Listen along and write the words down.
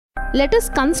Let us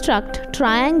construct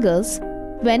triangles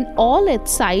when all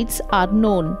its sides are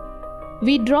known.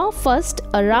 We draw first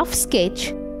a rough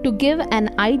sketch to give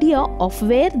an idea of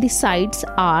where the sides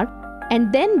are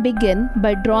and then begin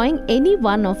by drawing any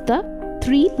one of the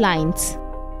 3 lines.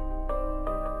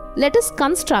 Let us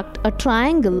construct a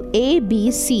triangle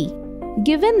ABC.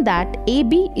 Given that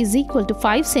AB is equal to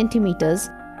 5 centimeters,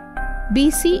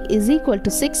 BC is equal to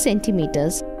 6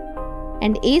 centimeters,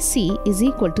 and AC is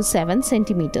equal to 7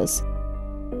 centimeters.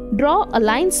 Draw a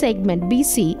line segment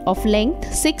BC of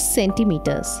length 6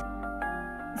 centimeters.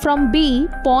 From B,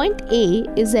 point A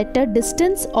is at a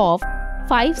distance of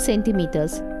 5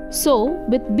 centimeters. So,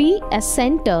 with B as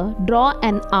center, draw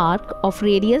an arc of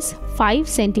radius 5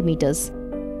 centimeters.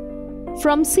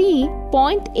 From C,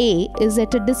 point A is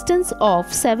at a distance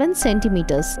of 7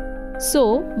 centimeters.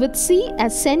 So, with C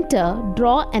as center,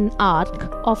 draw an arc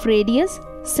of radius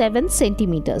 7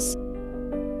 centimeters.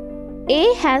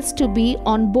 A has to be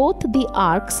on both the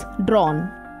arcs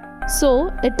drawn. So,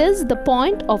 it is the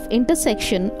point of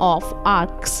intersection of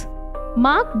arcs.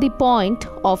 Mark the point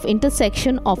of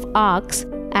intersection of arcs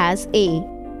as A.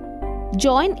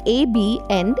 Join AB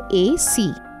and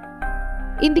AC.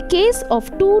 In the case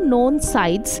of 2 known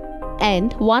sides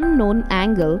and 1 known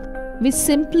angle, we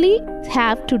simply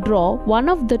have to draw one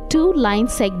of the 2 line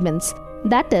segments,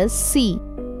 that is C,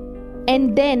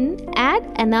 and then add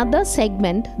another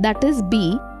segment, that is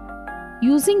B,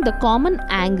 using the common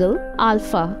angle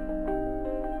alpha.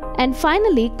 And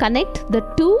finally connect the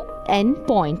 2 end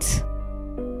points.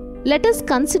 Let us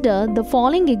consider the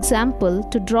following example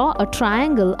to draw a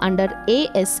triangle under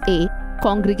ASA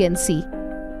congruency.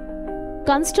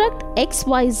 Construct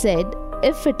XYZ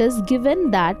if it is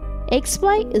given that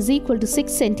XY is equal to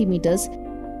 6 centimeters,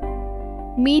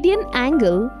 median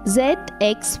angle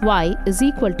ZXY is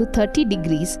equal to 30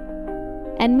 degrees,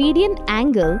 and median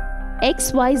angle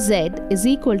XYZ is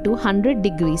equal to 100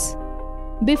 degrees.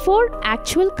 Before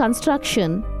actual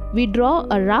construction, we draw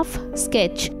a rough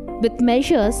sketch with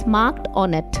measures marked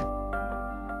on it.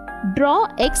 Draw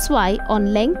XY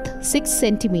on length 6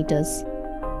 centimeters.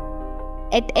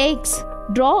 At X,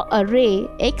 draw a ray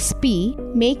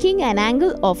XP making an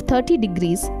angle of 30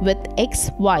 degrees with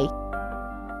XY.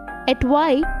 At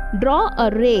Y, draw a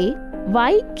ray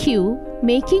YQ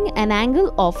making an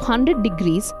angle of 100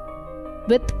 degrees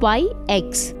with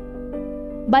YX.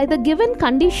 By the given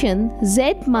condition,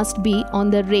 Z must be on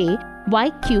the ray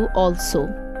YQ also.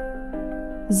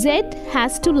 Z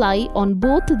has to lie on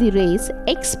both the rays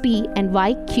XP and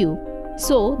YQ.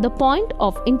 So, the point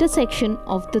of intersection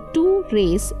of the 2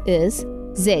 rays is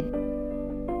Z.